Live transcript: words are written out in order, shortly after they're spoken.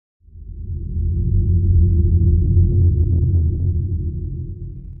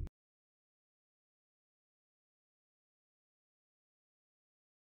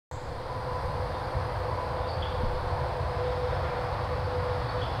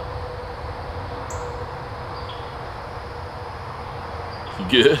You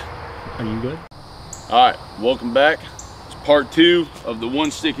good? Are you good? All right, welcome back. It's part 2 of the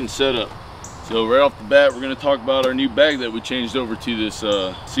one sticking setup. So right off the bat, we're gonna talk about our new bag that we changed over to this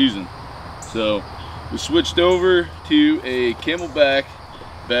season. So we switched over to a CamelBak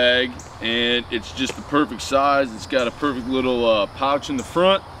bag, and it's just the perfect size. It's got a perfect little pouch in the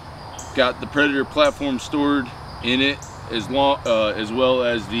front. Got the Predator platform stored in it, as well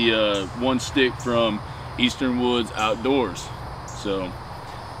as the one stick from Eastern Woods Outdoors. So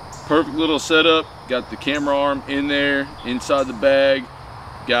perfect little setup. Got the camera arm in there inside the bag.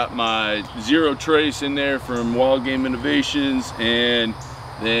 Got my Zero Trace in there from Wild Game Innovations, and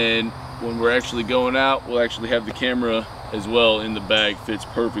then when we're actually going out, we'll actually have the camera as well in the bag. Fits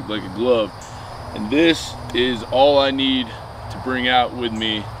perfect like a glove. And this is all I need to bring out with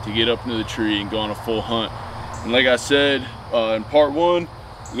me to get up into the tree and go on a full hunt. And like I said in part 1,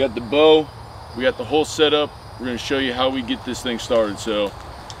 we got the bow, we got the whole setup. We're going to show you how we get this thing started. So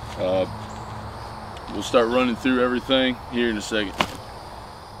we'll start running through everything here in a second.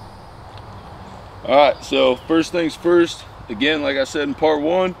 All right, so first things first, again, like I said in part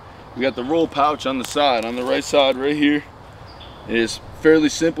 1, we got the roll pouch on the side, on the right side right here. It is fairly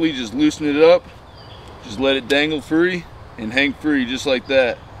simply just loosen it up, just let it dangle free and hang free just like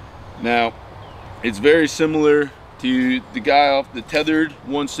that. Now, it's very similar to the guy off the tethered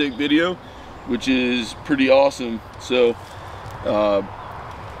one stick video, which is pretty awesome. So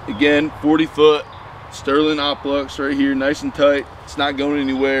again, 40-foot Sterling Oplux right here, nice and tight. It's not going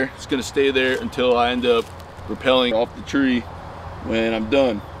anywhere. It's gonna stay there until I end up rappelling off the tree when I'm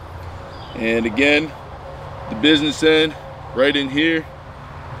done. And again, the business end right in here.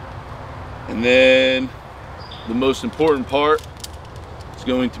 And then the most important part is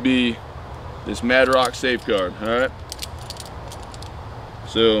going to be this Madrox safeguard. All right,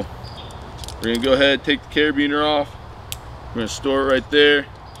 so we're gonna go ahead, take the carabiner off. We're gonna store it right there,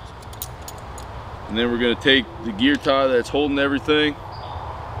 and then we're gonna take the gear tie that's holding everything,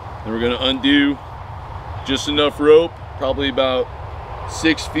 and we're gonna undo just enough rope, probably about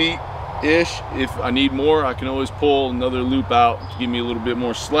 6 feet ish. If I need more, I can always pull another loop out to give me a little bit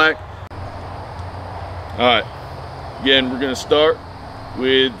more slack. All right, again, we're gonna start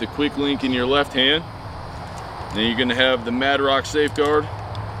with the quick link in your left hand. Then you're gonna have the Madrox safeguard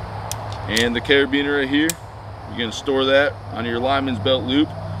and the carabiner right here. You're gonna store that on your lineman's belt loop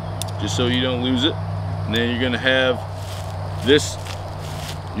just so you don't lose it. And then you're gonna have this,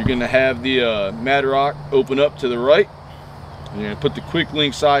 you're gonna have the Madrox open up to the right. You're gonna put the quick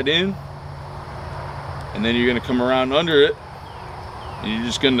link side in, and then you're gonna come around under it, and you're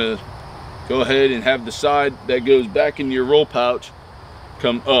just gonna go ahead and have the side that goes back into your roll pouch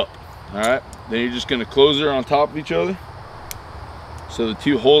come up. All right, then you're just gonna close her on top of each other so the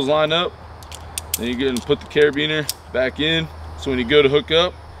two holes line up. Then you're gonna put the carabiner back in, so when you go to hook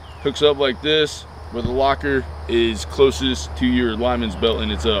up, hooks up like this, where the locker is closest to your lineman's belt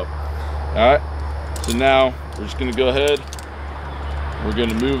and it's up. All right, so now we're just gonna go ahead, we're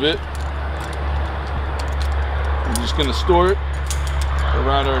gonna move it, we're just gonna store it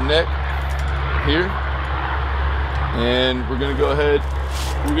around our neck here, and we're gonna go ahead,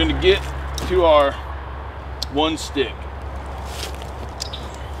 we're gonna get to our one stick,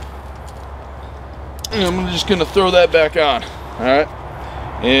 and I'm just gonna throw that back on. All right,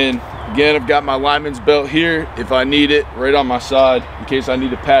 and again, I've got my lineman's belt here if I need it, right on my side in case I need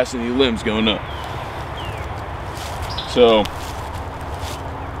to pass any limbs going up. So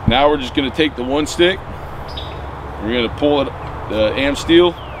now we're just gonna take the one stick, we're gonna pull it, the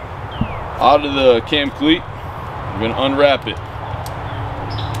Amsteel out of the cam cleat. We're gonna unwrap it.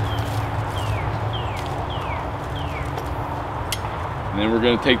 And then we're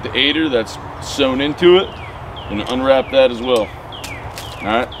gonna take the aider that's sewn into it, and unwrap that as well. All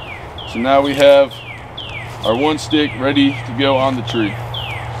right, so now we have our one stick ready to go on the tree.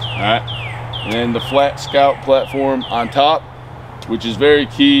 All right, and the flat Scout platform on top, which is very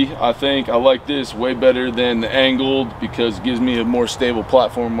key. I think I like this way better than the angled because it gives me a more stable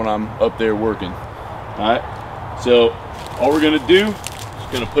platform when I'm up there working. All right, so all we're gonna do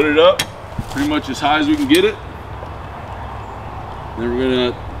is gonna put it up pretty much as high as we can get it. Then we're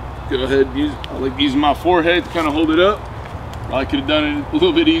gonna go ahead and use, I like using my forehead to kind of hold it up. Probably could have done it a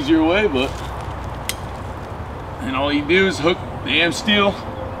little bit easier way, but, and all you do is hook the Amsteel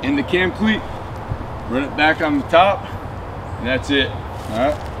in the cam cleat, run it back on the top, and that's it. All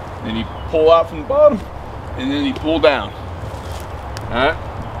right, then you pull out from the bottom, and then you pull down. All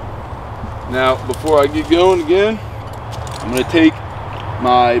right, now before I get going again, I'm gonna take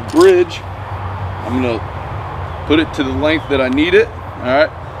my bridge, I'm gonna put it to the length that I need it. All right,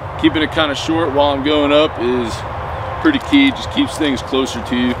 keeping it kind of short while I'm going up is pretty key, just keeps things closer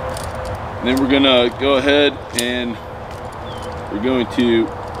to you. And then we're gonna go ahead and we're going to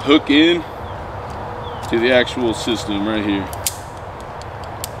hook in to the actual system right here.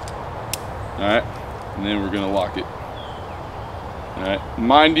 All right, and then we're gonna lock it. All right,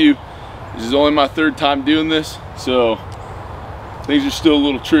 mind you, this is only my third time doing this, so things are still a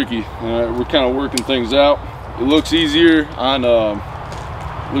little tricky. All right, we're kind of working things out. It looks easier on,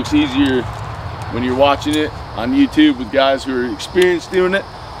 when you're watching it on YouTube with guys who are experienced doing it,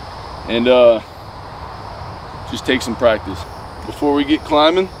 and just take some practice. Before we get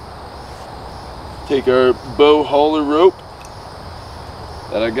climbing, take our bow hauler rope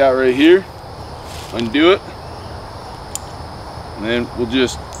that I got right here, undo it, and then we'll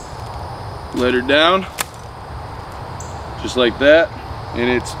just let her down just like that, and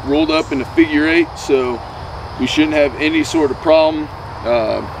it's rolled up in a figure 8, so we shouldn't have any sort of problem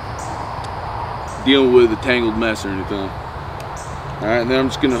dealing with a tangled mess or anything. All right, and then I'm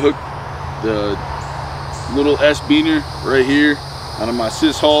just gonna hook the little S-beaner right here onto my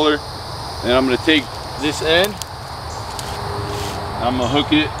sys hauler, and I'm gonna take this end, I'm gonna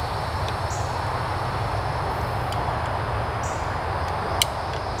hook it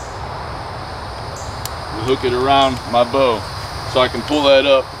around my bow so I can pull that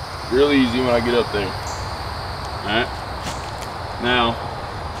up real easy when I get up there. All right, now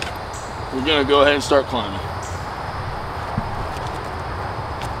we're gonna go ahead and start climbing.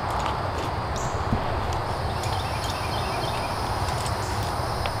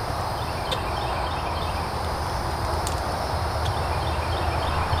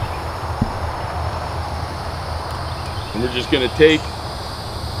 And we're just gonna take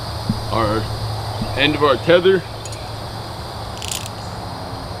our end of our tether,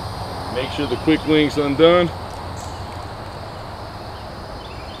 make sure the quick link's undone.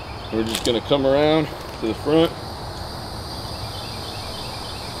 We're just gonna come around to the front,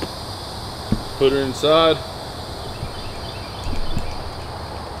 put her inside,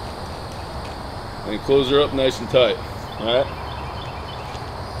 and close her up nice and tight. All right,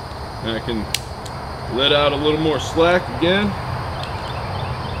 and I can let out a little more slack again.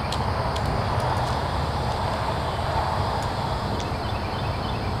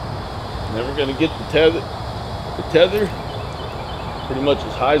 And then we're gonna get the tether pretty much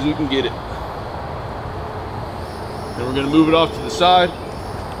as high as we can get it. Then we're gonna move it off to the side.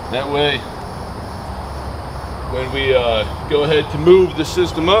 That way, when we go ahead to move the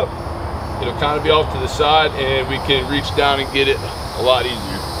system up, it'll kind of be off to the side and we can reach down and get it a lot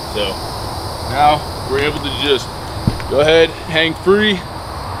easier. So now we're able to just go ahead, hang free,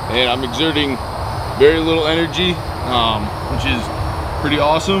 and I'm exerting very little energy, which is pretty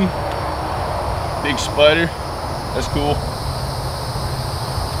awesome. Big spider, that's cool.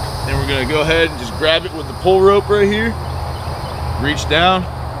 Then we're gonna go ahead and just grab it with the pull rope right here, reach down,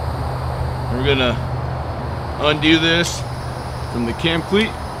 and we're gonna undo this from the cam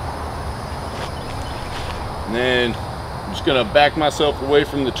cleat, and then I'm just gonna back myself away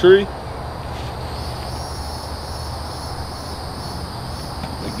from the tree,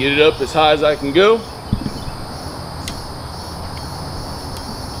 get it up as high as I can go.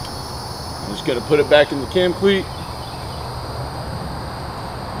 I'm just gonna put it back in the cam cleat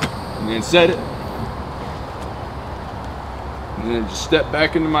and then set it, and then just step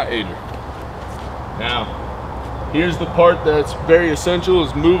back into my aider. Now, here's the part that's very essential,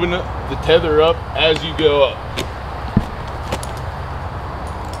 is moving the tether up as you go up.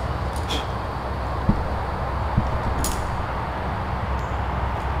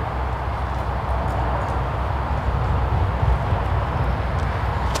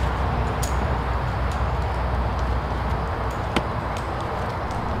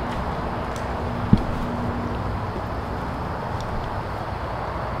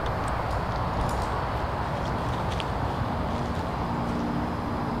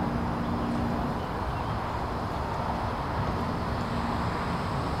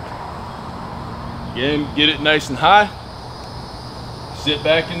 Again, get it nice and high. Sit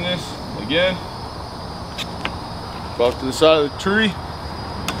back in this again. Off to the side of the tree.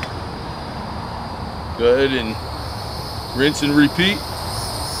 Go ahead and rinse and repeat.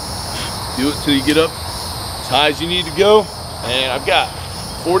 Do it till you get up as high as you need to go. And I've got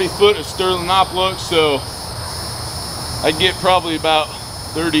 40 foot of Sterling Oplux, so I get probably about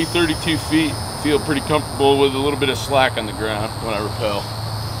 30, 32 feet. Feel pretty comfortable with a little bit of slack on the ground when I rappel.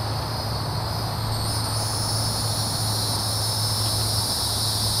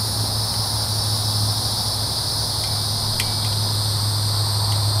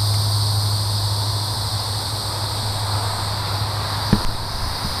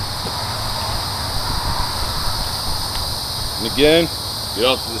 And again, get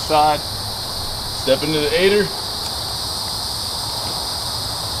off to the side, step into the aider.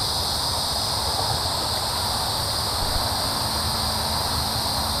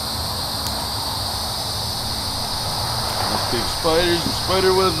 Nice big spiders and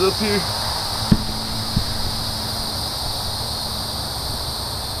spider webs up here.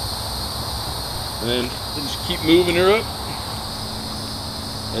 And then we'll just keep moving her up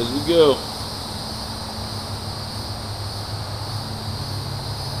as we go.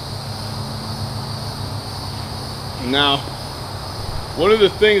 Now, one of the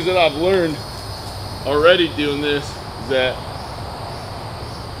things that I've learned already doing this is that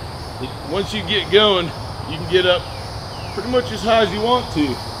once you get going, you can get up pretty much as high as you want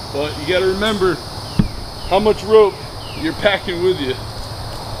to, but you got to remember how much rope you're packing with you.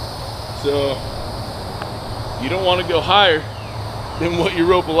 So you don't want to go higher than what your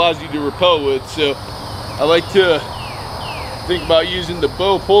rope allows you to rappel with. So I like to think about using the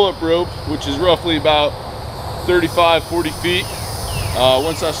bow pull-up rope, which is roughly about 35-40 feet.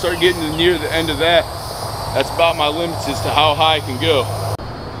 Once I start getting near the end of that, that's about my limits as to how high I can go.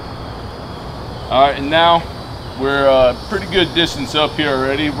 All right, and now we're a pretty good distance up here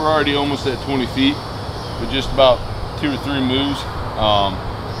already. We're already almost at 20 feet with just about 2 or 3 moves.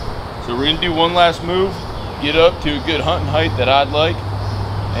 So we're gonna do one last move, get up to a good hunting height that I'd like.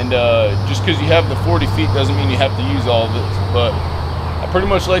 And just because you have the 40 feet doesn't mean you have to use all of it. But I pretty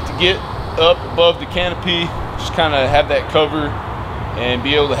much like to get up above the canopy, just kind of have that cover and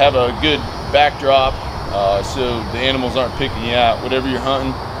be able to have a good backdrop so the animals aren't picking you out. Whatever you're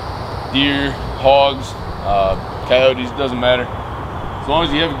hunting, deer, hogs, coyotes, doesn't matter. As long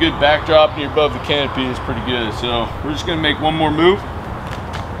as you have a good backdrop and you're above the canopy, it's pretty good. So we're just gonna make one more move.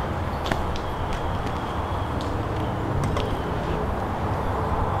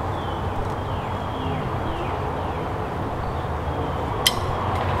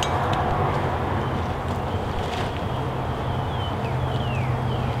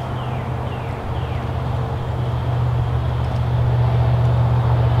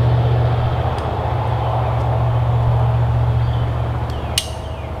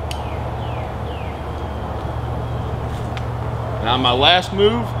 Now my last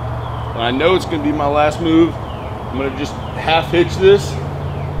move, and I know it's gonna be my last move, I'm gonna just half hitch this,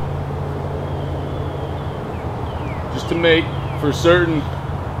 just to make for certain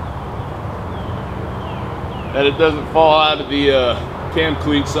that it doesn't fall out of the cam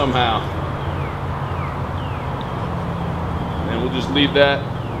cleat somehow. And we'll just leave that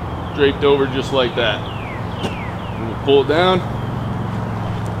draped over just like that. And we'll pull it down,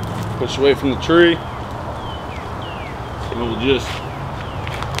 push away from the tree. And we'll just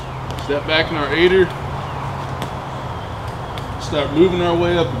step back in our aider, start moving our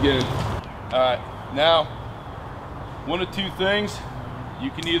way up again. All right, now, one of two things. You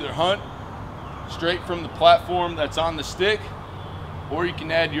can either hunt straight from the platform that's on the stick, or you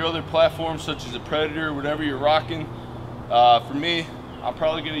can add your other platforms such as a Predator, whatever you're rocking. For me, I'm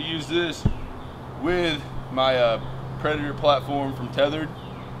probably gonna use this with my Predator platform from Tethered.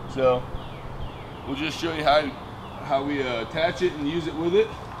 So we'll just show you how we attach it and use it with it.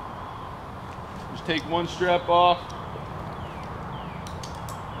 Just take one strap off.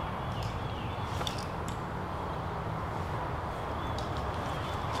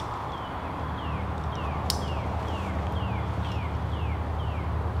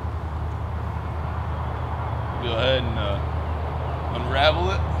 Go ahead and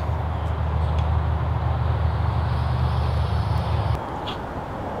unravel it.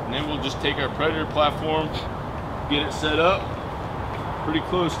 And then we'll just take our Predator platform, get it set up pretty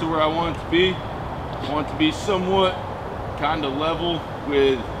close to where I want it to be. I want it to be somewhat kind of level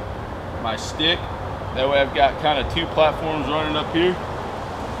with my stick. That way I've got kind of two platforms running up here.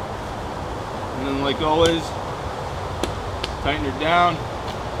 And then, like always, tighten her down.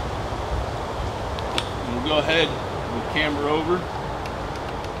 And we'll go ahead and camber over.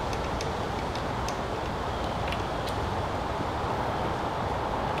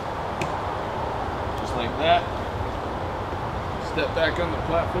 Just like that. Step back on the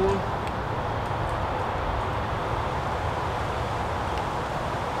platform.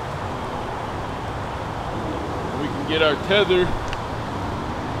 And we can get our tether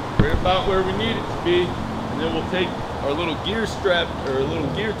right about where we need it to be. And then we'll take our little gear strap, or a little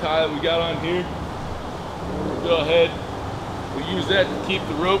gear tie that we got on here. We'll go ahead, we'll use that to keep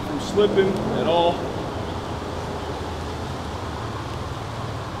the rope from slipping at all.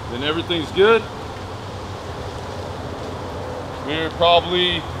 Then everything's good. We're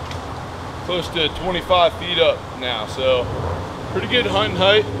probably close to 25 feet up now, so pretty good hunting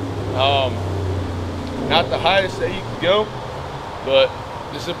height. Not the highest that you can go, but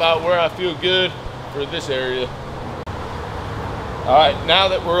this is about where I feel good for this area. All right, now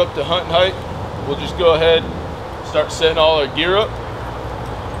that we're up to hunting height, we'll just go ahead and start setting all our gear up.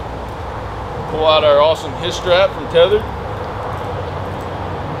 Pull out our awesome his strap from Tethered.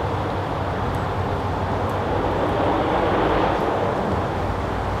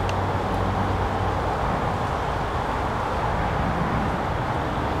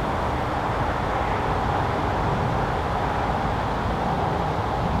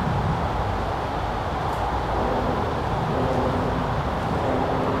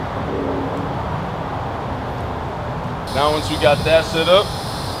 Now once we got that set up,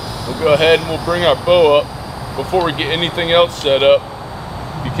 we'll go ahead and we'll bring our bow up before we get anything else set up,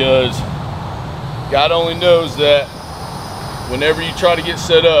 because God only knows that whenever you try to get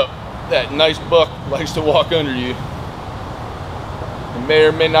set up, that nice buck likes to walk under you. It may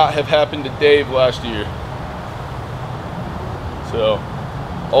or may not have happened to Dave last year. So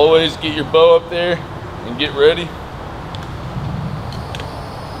always get your bow up there and get ready.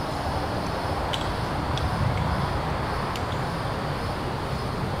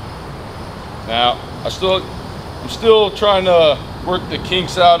 Now, I'm still trying to work the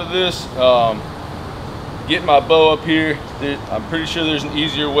kinks out of this. Get my bow up here. I'm pretty sure there's an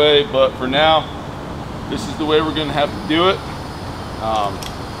easier way, but for now, this is the way we're gonna have to do it.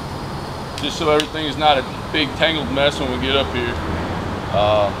 Just so everything is not a big tangled mess when we get up here.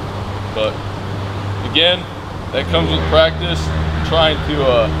 But again, that comes with practice, trying to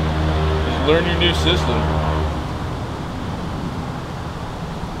just learn your new system.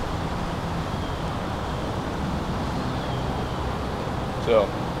 So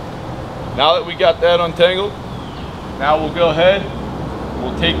now that we got that untangled, now we'll go ahead,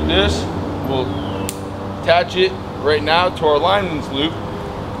 we'll take this, we'll attach it right now to our lineman's loop,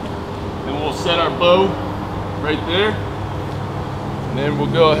 and we'll set our bow right there, and then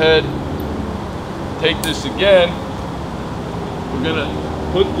we'll go ahead, take this again, we're gonna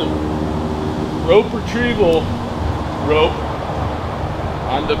put the rope retrieval rope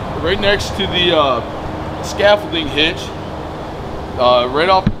on the right next to the scaffolding hitch. Right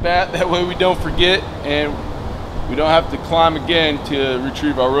off the bat, that way we don't forget and we don't have to climb again to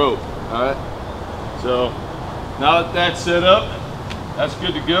retrieve our rope. All right, so now that that's set up, that's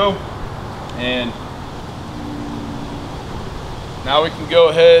good to go, and now we can go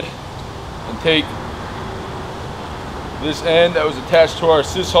ahead and take this end that was attached to our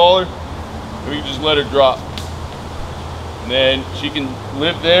assist hauler, and we can just let her drop, and then she can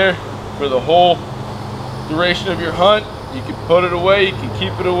live there for the whole duration of your hunt. You can put it away, you can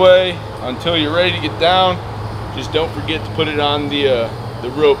keep it away until you're ready to get down. Just don't forget to put it on the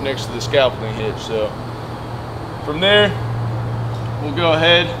rope next to the scaffolding hitch. So from there, we'll go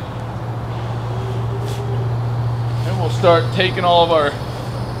ahead and we'll start taking all of our,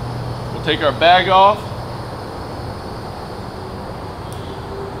 we'll take our bag off,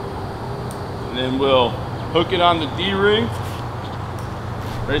 and then we'll hook it on the D-ring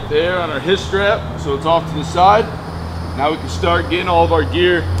right there on our his strap, so it's off to the side. Now we can start getting all of our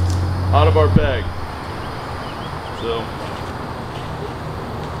gear out of our bag. So,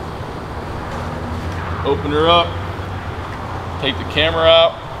 open her up, take the camera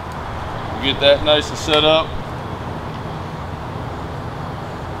out, we'll get that nice and set up.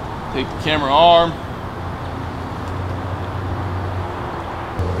 Take the camera arm.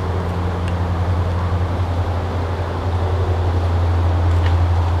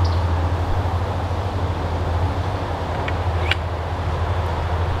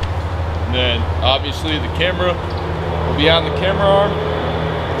 And then obviously the camera will be on the camera arm.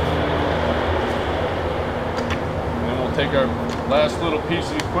 And then we'll take our last little piece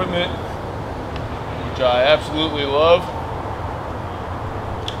of equipment, which I absolutely love.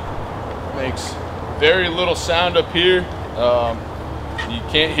 Makes very little sound up here. You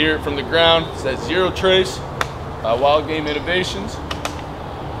can't hear it from the ground. It's that Zero Trace Wild Game Innovations.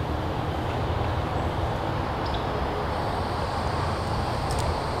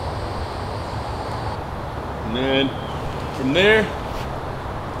 And then from there,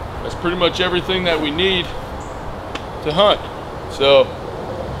 that's pretty much everything that we need to hunt. So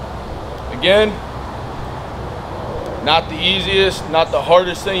again, not the easiest, not the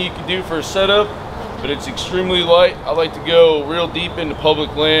hardest thing you can do for a setup, but it's extremely light. I like to go real deep into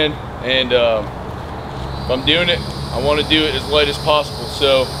public land, and if I'm doing it, I want to do it as light as possible.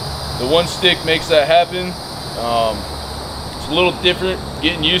 So the one stick makes that happen. It's a little different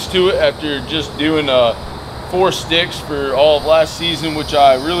getting used to it after just doing 4 sticks for all of last season, which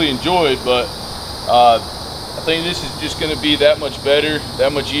I really enjoyed, but I think this is just going to be that much better,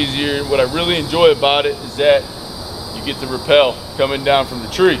 that much easier. What I really enjoy about it is that you you get the rappel coming down from the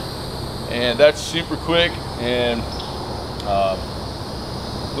tree. And that's super quick and a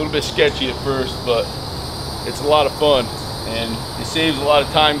little bit sketchy at first, but it's a lot of fun and it saves a lot of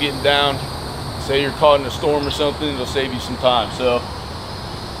time getting down. Say you're caught in a storm or something, it'll save you some time. So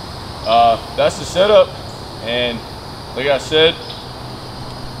that's the setup, and like I said,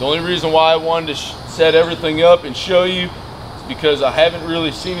 the only reason why I wanted to set everything up and show you is because I haven't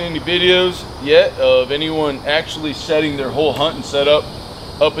really seen any videos yet of anyone actually setting their whole hunting setup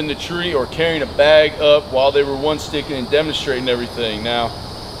up in the tree or carrying a bag up while they were one sticking and demonstrating everything. Now,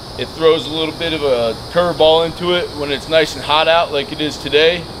 it throws a little bit of a curveball into it when it's nice and hot out like it is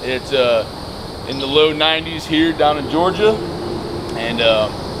today. It's in the low 90s here down in Georgia, and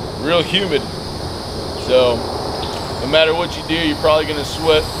real humid. So no matter what you do, you're probably gonna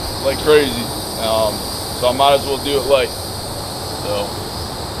sweat like crazy. So I might as well do it light. So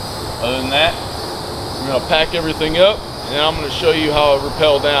other than that, we're gonna pack everything up, and then I'm gonna show you how I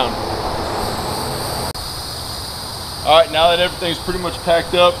rappel down. All right, now that everything's pretty much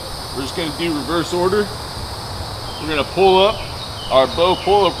packed up, we're just gonna do reverse order. We're gonna pull up our bow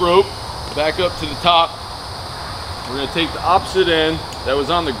pull-up rope back up to the top. We're gonna take the opposite end that was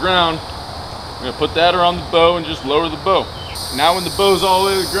on the ground. We're gonna put that around the bow and just lower the bow. Now when the bow's all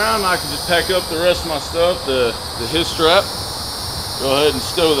the way to the ground, I can just pack up the rest of my stuff, the his strap. Go ahead and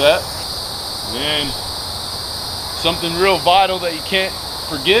stow that. And something real vital that you can't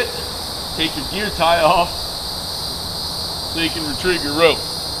forget, take your gear tie off so you can retrieve your rope.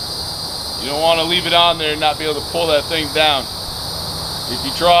 You don't want to leave it on there and not be able to pull that thing down. If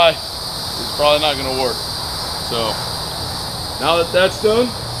you try, it's probably not going to work. So now that that's done,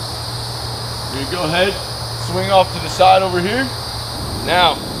 you're going to go ahead, swing off to the side over here.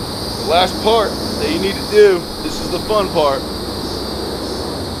 Now, the last part that you need to do, this is the fun part.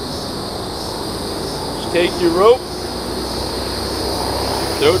 Just take your rope,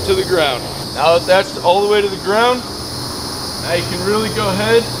 throw it to the ground. Now that that's all the way to the ground, now you can really go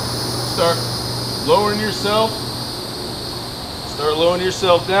ahead, start lowering yourself. Start lowering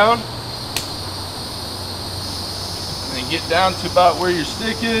yourself down. And then get down to about where your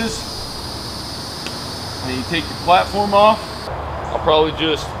stick is. And you take your platform off. I'll probably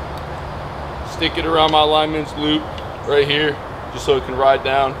just stick it around my lineman's loop right here, just so it can ride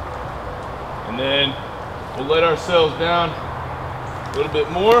down. And then we'll let ourselves down a little bit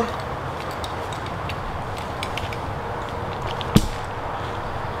more.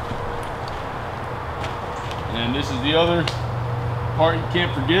 And this is the other part you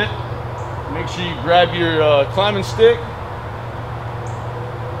can't forget. Make sure you grab your climbing stick,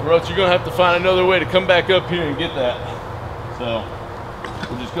 or else you're gonna have to find another way to come back up here and get that. So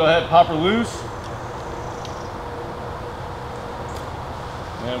we'll just go ahead and pop her loose,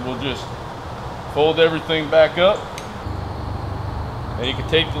 and we'll just fold everything back up. And you can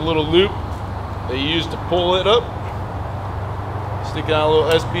take the little loop that you used to pull it up, stick it on a little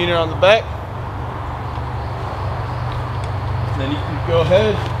S-beaner on the back. Then you can go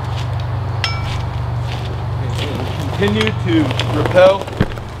ahead and continue to rappel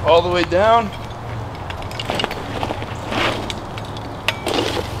all the way down.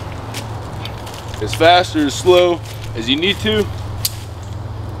 As fast or as slow as you need to.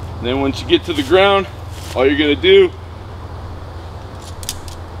 And then once you get to the ground, all you're gonna do,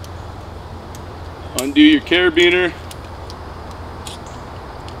 undo your carabiner.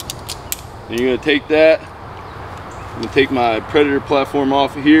 Then you're gonna take that. I'm gonna take my Predator platform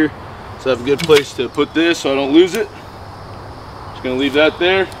off of here, so I have a good place to put this so I don't lose it. Just gonna leave that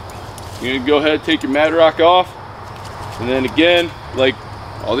there. You're gonna go ahead and take your Mad Rock off, and then again, like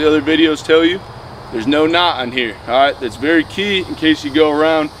all the other videos tell you, there's no knot on here. All right, that's very key in case you go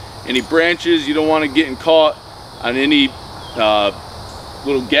around any branches. You don't want to get caught on any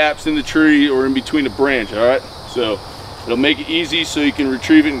little gaps in the tree or in between a branch. All right, so it'll make it easy so you can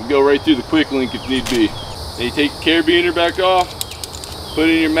retrieve it and go right through the quick link if need be. Then you take your carabiner back off, put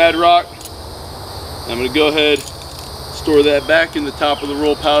it in your Mad Rock. I'm gonna go ahead, store that back in the top of the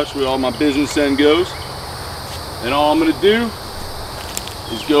roll pouch where all my business end goes. And all I'm gonna do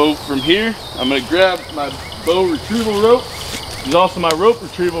is go from here. I'm gonna grab my bow retrieval rope. There's also my rope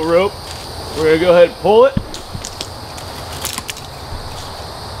retrieval rope. We're gonna go ahead and pull it.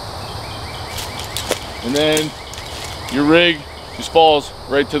 And then your rig just falls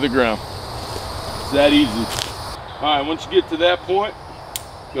right to the ground. It's that easy. All right, once you get to that point,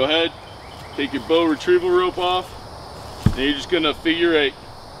 go ahead, take your bow retrieval rope off, and you're just gonna figure eight.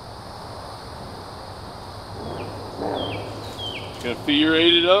 Gonna figure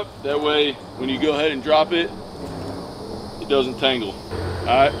eight it up, that way when you go ahead and drop it, it doesn't tangle. All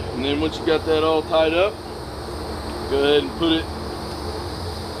right, and then once you got that all tied up, go ahead and put it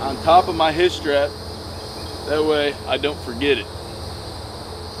on top of my hitch strap. That way I don't forget it.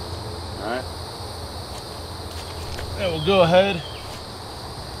 All right. And we'll go ahead,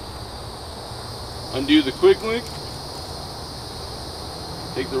 undo the quick link,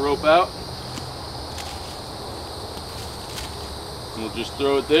 take the rope out, and we'll just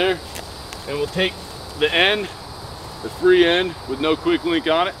throw it there. And we'll take the end, the free end with no quick link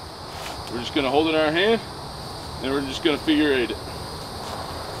on it. We're just gonna hold it in our hand, and we're just gonna figure eight it.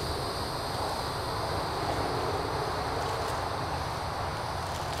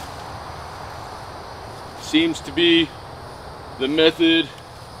 Seems to be the method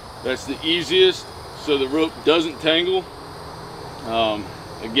that's the easiest, so the rope doesn't tangle.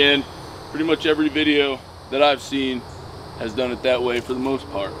 Again, pretty much every video that I've seen has done it that way for the most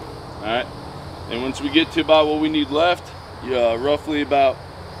part. All right, and once we get to about what we need left, roughly about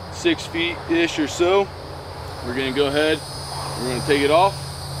 6 feet-ish or so, we're gonna go ahead, we're gonna take it off,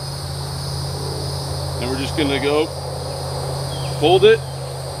 and we're just gonna go fold it.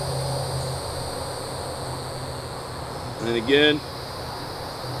 And then again,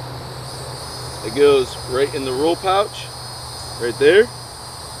 it goes right in the roll pouch, right there.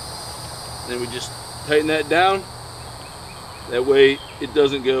 And then we just tighten that down. That way it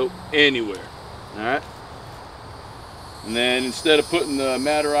doesn't go anywhere, all right? And then instead of putting the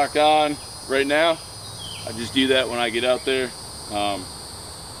Matarock on right now, I just do that when I get out there.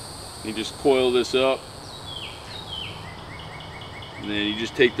 You just coil this up. And then you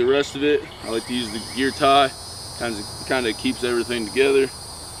just take the rest of it. I like to use the gear tie. Kind of keeps everything together.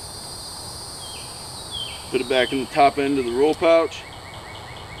 Put it back in the top end of the roll pouch.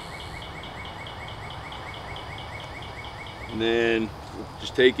 And then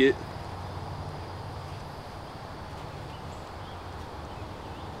just take it,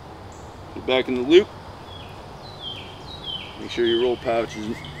 put it back in the loop. Make sure your roll pouch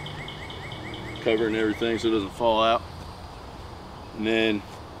is covering everything so it doesn't fall out. And then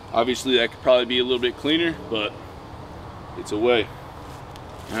obviously that could probably be a little bit cleaner, but it's away.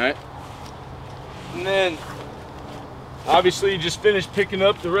 All right. And then obviously you just finished picking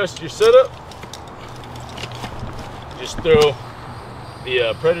up the rest of your setup. Just throw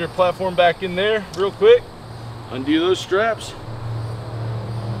the Predator platform back in there real quick. Undo those straps.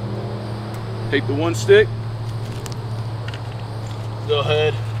 Take the one stick. Go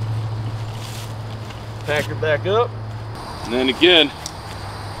ahead, pack her back up. And then again,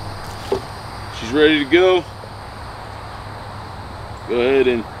 she's ready to go. Go ahead,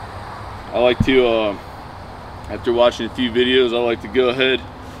 and I like to, after watching a few videos, I like to go ahead,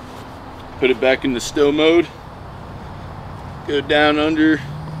 put it back into stow mode, go down under,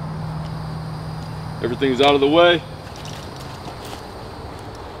 everything's out of the way.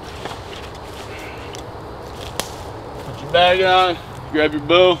 Put your bag on, grab your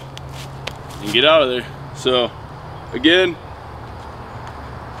bow, and get out of there. So again,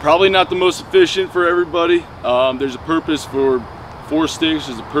 probably not the most efficient for everybody. There's a purpose for 4 sticks,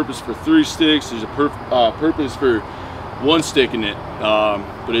 there's a purpose for 3 sticks, there's a purpose for 1 stick in it.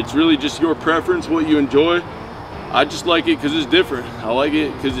 But it's really just your preference, what you enjoy. I just like it because it's different. I like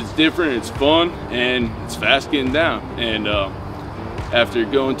it because it's different, it's fun, and it's fast getting down. And after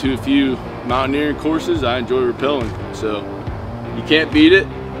going to a few mountaineering courses, I enjoy rappelling. So you can't beat it.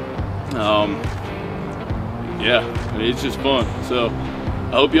 Yeah, I mean, it's just fun. So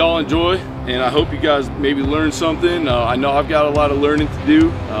I hope y'all enjoy, and I hope you guys maybe learn something. I know I've got a lot of learning to do,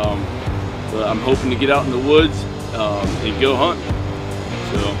 but I'm hoping to get out in the woods and go hunt.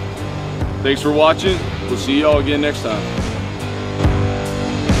 So thanks for watching. We'll see y'all again next time.